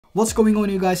What's going on,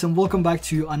 you guys, and welcome back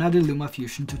to another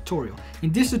LumaFusion tutorial.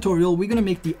 In this tutorial we're gonna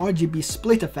make the RGB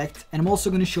split effect, and I'm also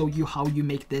gonna show you how you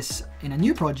make this in a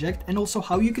new project and also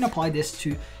how you can apply this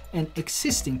to an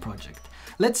existing project.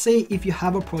 Let's say if you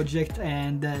have a project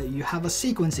and you have a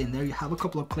sequence in there, you have a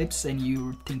couple of clips and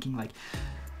you're thinking like,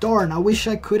 darn, I wish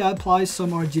I could apply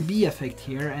some RGB effect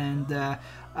here, and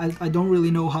I don't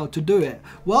really know how to do it.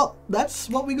 Well, that's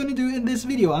what we're gonna do in this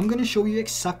video. I'm gonna show you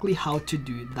exactly how to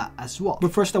do that as well.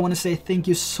 But first I want to say thank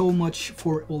you so much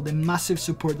for all the massive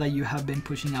support that you have been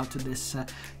pushing out to this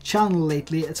channel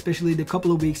lately. Especially the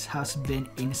couple of weeks has been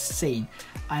insane,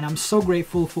 and I'm so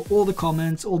grateful for all the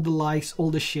comments, all the likes,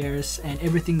 all the shares, and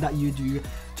everything that you do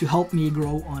to help me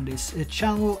grow on this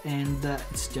channel, and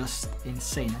it's just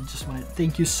insane. I just want to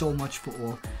thank you so much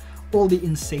for all the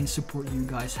insane support you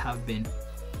guys have been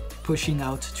pushing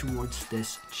out towards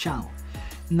this channel.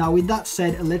 Now with that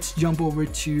said, let's jump over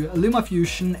to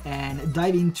LumaFusion and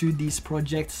dive into these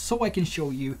projects so I can show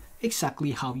you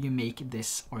exactly how you make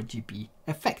this RGB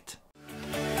effect.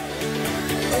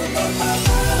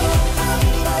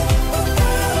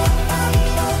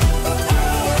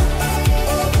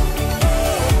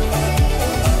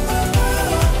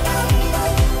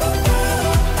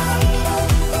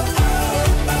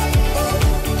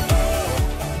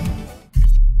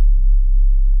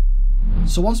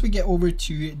 So once we get over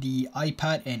to the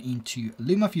iPad and into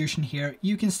LumaFusion here,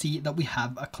 you can see that we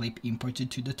have a clip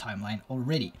imported to the timeline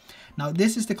already. Now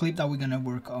this is the clip that we're going to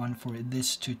work on for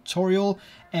this tutorial,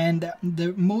 and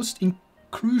the most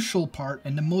crucial part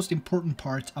and the most important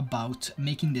part about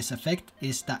making this effect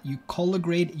is that you color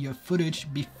grade your footage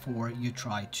before you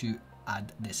try to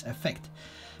add this effect.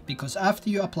 Because after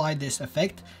you apply this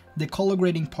effect, the color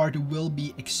grading part will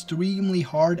be extremely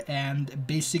hard and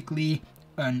basically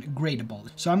ungradable.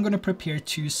 So I'm going to prepare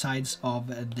two sides of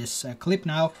this clip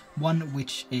now, one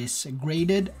which is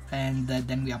graded and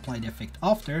then we apply the effect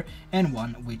after, and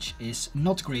one which is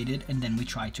not graded and then we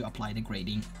try to apply the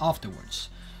grading afterwards.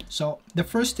 So the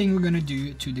first thing we're going to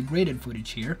do to the graded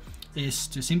footage here is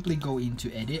to simply go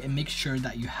into edit and make sure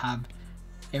that you have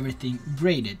everything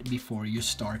graded before you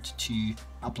start to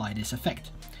apply this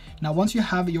effect. Now once you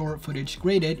have your footage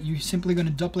graded, you're simply going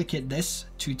to duplicate this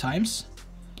 2 times.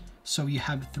 So you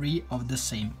have 3 of the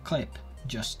same clip,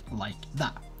 just like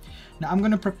that. Now I'm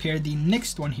going to prepare the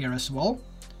next one here as well,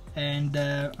 and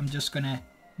I'm just going to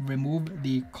remove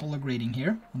the color grading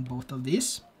here on both of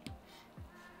these,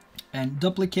 and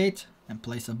duplicate and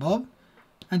place above,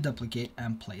 and duplicate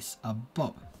and place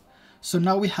above. So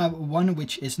now we have one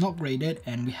which is not graded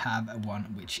and we have one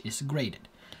which is graded.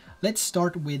 Let's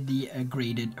start with the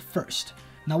graded first.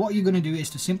 Now what you're going to do is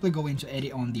to simply go into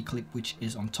edit on the clip which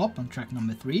is on top, on track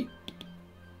number 3.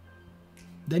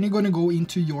 Then you're going to go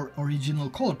into your original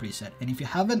color preset, and if you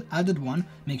haven't added one,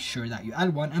 make sure that you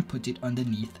add one and put it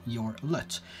underneath your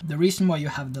LUT. The reason why you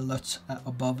have the LUT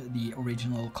above the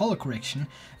original color correction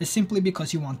is simply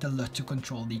because you want the LUT to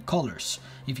control the colors.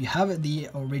 If you have the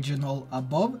original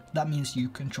above, that means you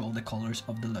control the colors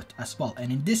of the LUT as well,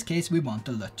 and in this case we want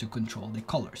the LUT to control the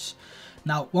colors.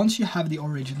 Now once you have the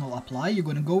original apply, you're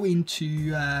going to go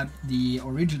into the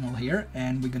original here,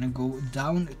 and we're going to go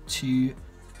down to,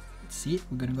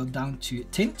 we're going to go down to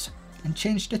tint and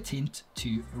change the tint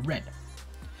to red.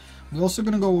 We're also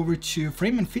going to go over to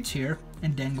frame and fit here,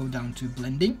 and then go down to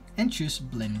blending and choose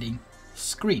blending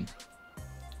screen.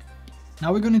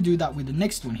 Now we're going to do that with the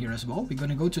next one here as well. We're going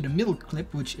to go to the middle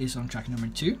clip which is on track number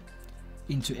 2,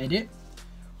 into edit,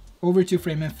 over to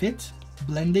frame and fit,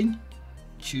 blending,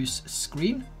 choose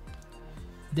screen,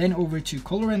 then over to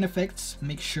color and effects,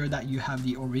 make sure that you have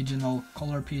the original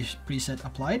color preset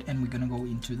applied, and we're going to go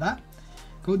into that,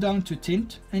 go down to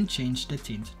tint and change the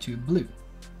tint to blue.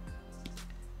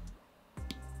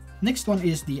 Next one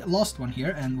is the last one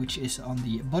here, and which is on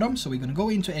the bottom, so we're going to go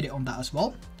into edit on that as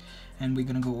well, and we're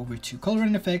going to go over to color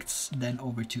and effects, then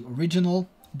over to original,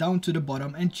 down to the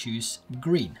bottom and choose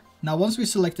green. Now once we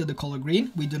selected the color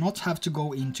green, we do not have to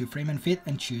go into frame and fit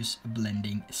and choose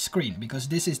blending screen, because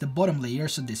this is the bottom layer,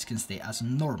 so this can stay as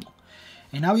normal.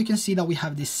 And now you can see that we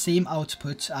have the same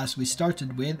output as we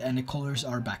started with, and the colors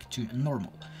are back to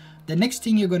normal. The next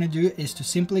thing you're going to do is to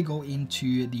simply go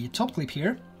into the top clip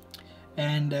here,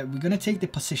 and we're going to take the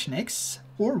position X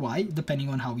or Y depending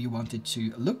on how you want it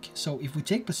to look. So if we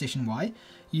take position Y,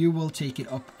 you will take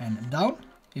it up and down.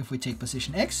 If we take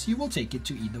position X, you will take it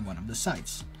to either one of the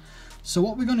sides. So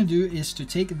what we're going to do is to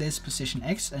take this position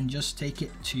X and just take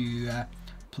it to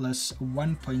plus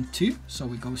 1.2, so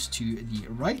it goes to the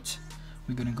right.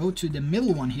 We're going to go to the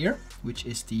middle one here, which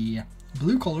is the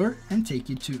blue color, and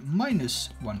take it to minus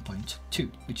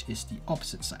 1.2, which is the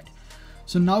opposite side.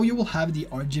 So now you will have the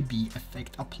RGB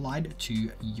effect applied to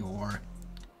your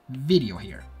video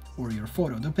here, or your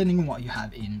photo, depending on what you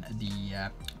have in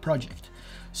the project.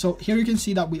 So here you can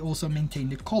see that we also maintain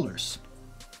the colors.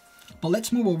 But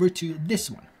let's move over to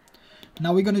this one.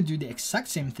 Now we're going to do the exact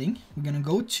same thing. We're going to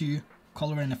go to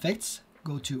color and effects,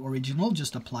 go to original,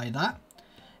 just apply that.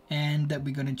 And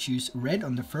we're going to choose red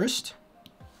on the first.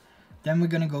 Then we're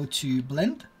going to go to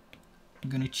blend.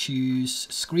 We're going to choose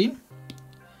screen.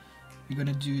 We're going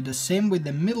to do the same with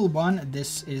the middle one.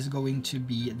 This is going to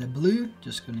be the blue.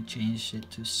 Just going to change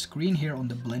it to screen here on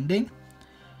the blending.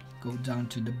 Go down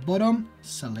to the bottom,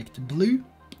 select blue.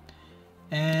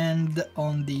 And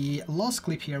on the last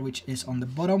clip here, which is on the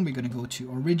bottom, we're going to go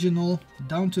to original,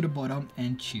 down to the bottom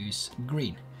and choose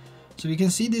green. So you can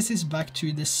see this is back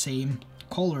to the same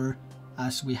color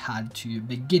as we had to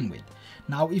begin with.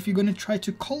 Now, if you're going to try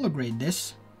to color grade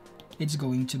this, it's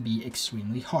going to be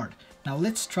extremely hard. Now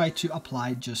let's try to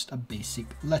apply just a basic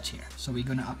LUT here. So we're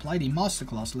going to apply the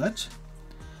masterclass LUT,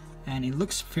 and it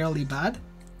looks fairly bad.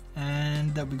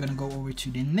 And we're going to go over to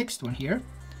the next one here,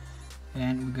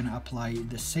 and we're going to apply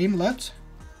the same LUT,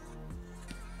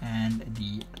 and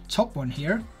the top one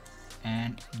here,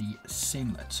 and the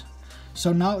same LUT.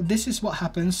 So now this is what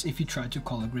happens if you try to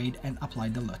color grade and apply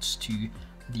the LUTs to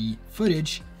the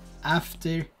footage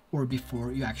after or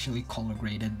before you actually color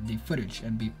graded the footage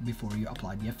and before you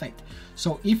apply the effect.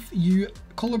 So if you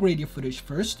color grade your footage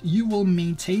first, you will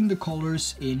maintain the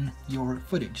colors in your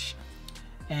footage.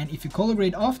 And if you color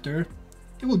grade after,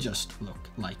 it will just look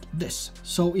like this.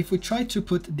 So if we try to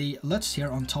put the LUTs here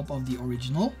on top of the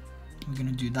original, we're going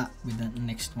to do that with the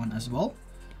next one as well.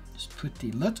 Just put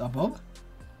the LUT above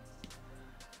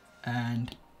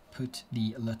and put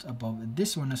the LUT above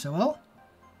this one as well.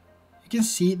 You can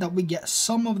see that we get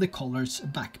some of the colors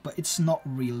back, but it's not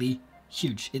really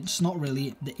huge. It's not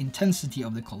really the intensity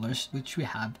of the colors which we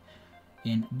have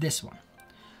in this one.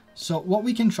 So what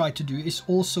we can try to do is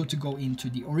also to go into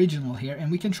the original here,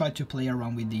 and we can try to play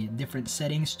around with the different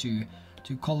settings to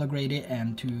color grade it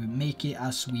and to make it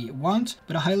as we want.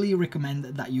 But I highly recommend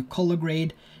that you color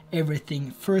grade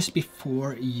everything first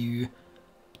before you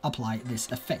apply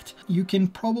this effect. You can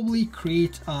probably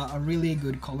create a really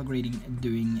good color grading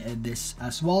doing this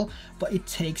as well, but it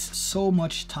takes so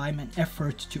much time and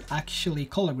effort to actually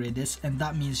color grade this, and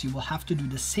that means you will have to do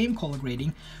the same color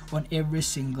grading on every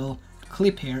single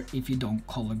clip here if you don't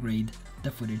color grade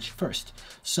the footage first.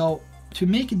 So to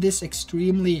make this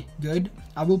extremely good,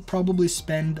 I will probably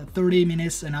spend 30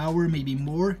 minutes, an hour, maybe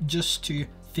more, just to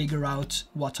figure out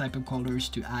what type of colors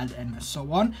to add and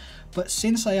so on. But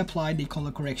since I applied the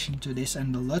color correction to this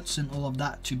and the LUTs and all of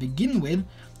that to begin with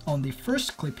on the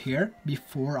first clip here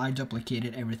before I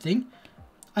duplicated everything,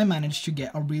 I managed to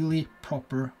get a really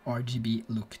proper RGB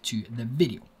look to the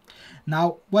video.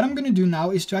 Now what I'm going to do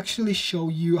now is to actually show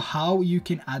you how you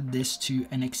can add this to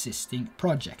an existing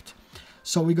project.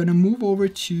 So we're going to move over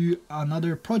to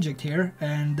another project here,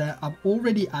 and I've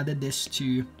already added this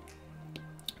to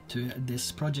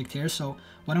this project here. So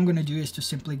what I'm going to do is to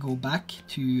simply go back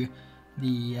to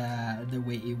the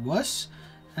way it was,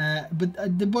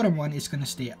 but the bottom one is going to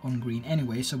stay on green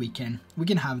anyway, so we can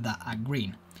have that at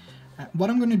green. What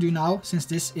I'm going to do now, since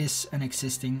this is an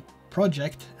existing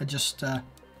project, I just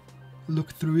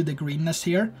look through the greenness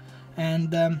here,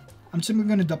 and I'm simply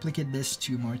going to duplicate this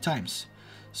 2 more times.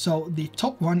 So the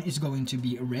top one is going to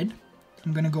be red.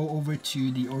 I'm going to go over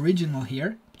to the original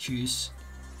here, choose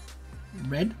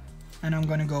red, and I'm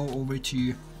going to go over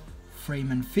to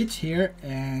frame and fit here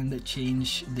and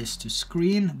change this to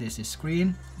screen. This is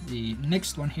screen. The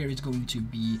next one here is going to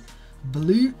be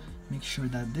blue. Make sure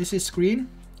that this is screen,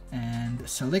 and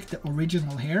select the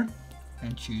original here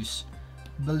and choose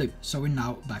blue. So we're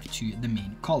now back to the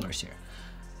main colors here.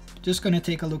 Just going to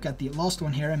take a look at the last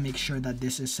one here and make sure that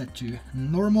this is set to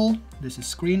normal. This is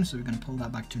screen, so we're going to pull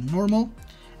that back to normal.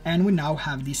 And we now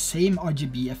have the same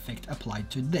RGB effect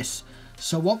applied to this.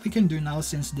 So what we can do now,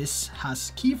 since this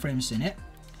has keyframes in it,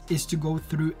 is to go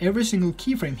through every single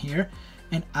keyframe here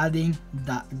and adding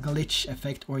that glitch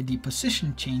effect or the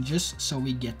position changes, so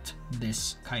we get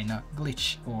this kind of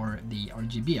glitch or the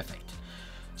RGB effect.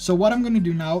 So what I'm going to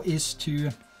do now is to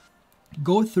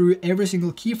go through every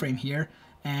single keyframe here,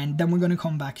 and then we're going to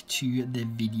come back to the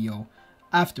video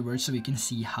afterwards so we can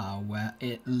see how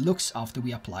it looks after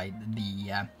we applied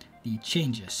the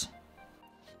changes.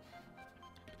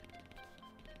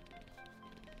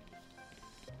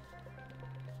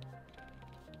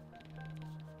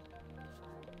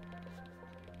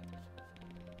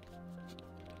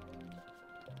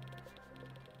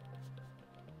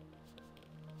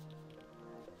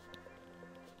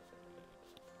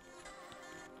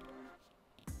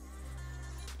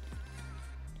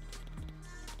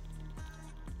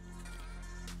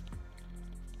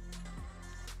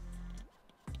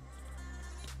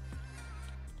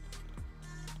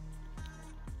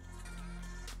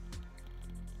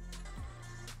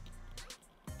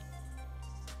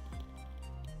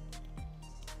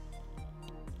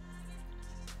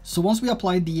 So once we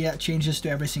apply the changes to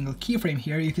every single keyframe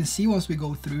here, you can see once we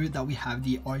go through that we have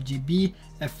the RGB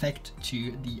effect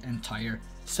to the entire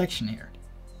section here.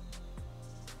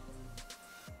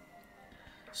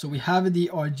 So we have the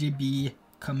RGB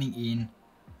coming in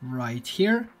right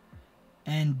here,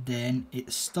 and then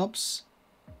it stops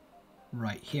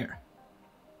right here.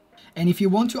 And if you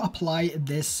want to apply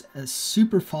this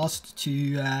super fast to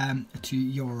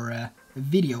your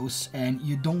videos, and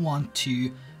you don't want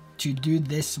to do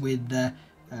this with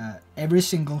every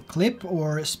single clip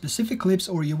or specific clips,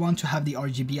 or you want to have the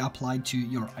RGB applied to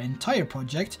your entire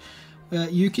project,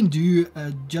 you can do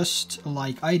just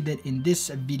like I did in this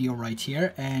video right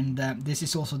here. And this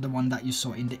is also the one that you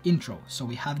saw in the intro. So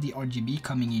we have the RGB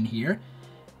coming in here,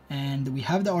 and we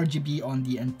have the RGB on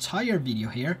the entire video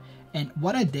here. And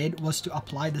what I did was to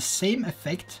apply the same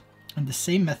effect and the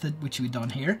same method which we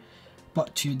done here,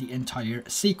 but to the entire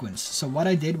sequence. So what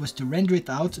I did was to render it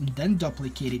out and then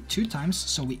duplicate it 2 times,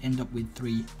 so we end up with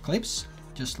 3 clips,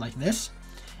 just like this.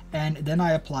 And then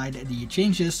I applied the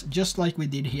changes, just like we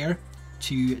did here,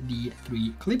 to the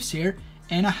 3 clips here,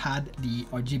 and I had the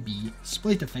RGB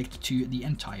split effect to the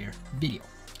entire video.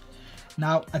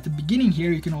 Now at the beginning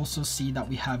here, you can also see that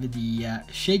we have the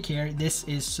shake here. This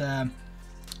is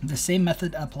the same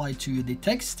method applied to the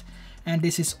text, and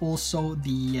this is also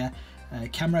the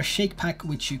camera shake pack,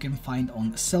 which you can find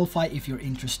on Selfie. If you're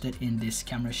interested in this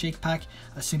camera shake pack,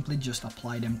 I simply just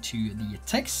apply them to the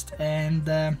text, and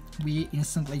we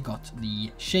instantly got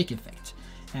the shake effect.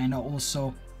 And I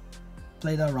also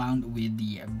played around with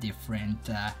the different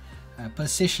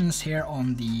positions here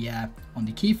on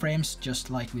the keyframes, just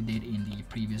like we did in the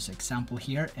previous example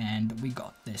here, and we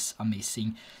got this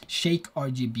amazing shake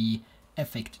RGB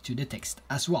effect to the text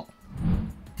as well.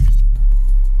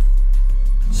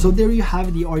 So there you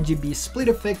have the RGB split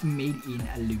effect made in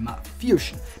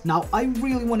LumaFusion. Now I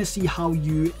really want to see how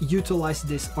you utilize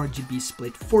this RGB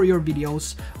split for your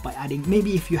videos by adding,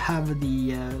 maybe if you have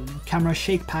the camera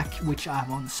shake pack, which I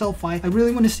have on Selfie, I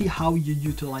really want to see how you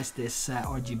utilize this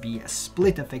RGB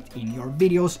split effect in your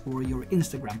videos or your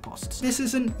Instagram posts. This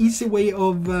is an easy way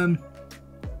of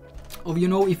you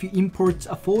know, if you import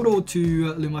a photo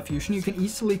to LumaFusion, you can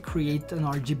easily create an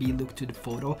RGB look to the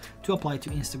photo to apply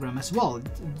to Instagram as well.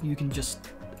 You can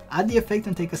just add the effect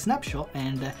and take a snapshot,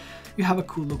 and you have a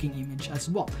cool looking image as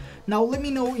well. Now let me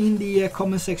know in the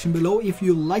comment section below if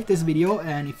you like this video,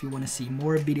 and if you want to see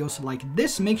more videos like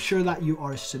this, make sure that you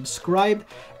are subscribed,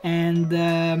 and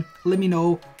let me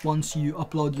know once you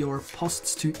upload your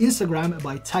posts to Instagram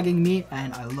by tagging me,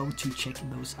 and I love to check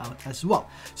those out as well.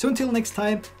 So until next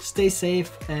time, stay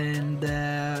safe and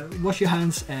wash your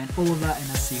hands and all of that, and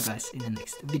I'll see you guys in the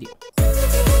next video.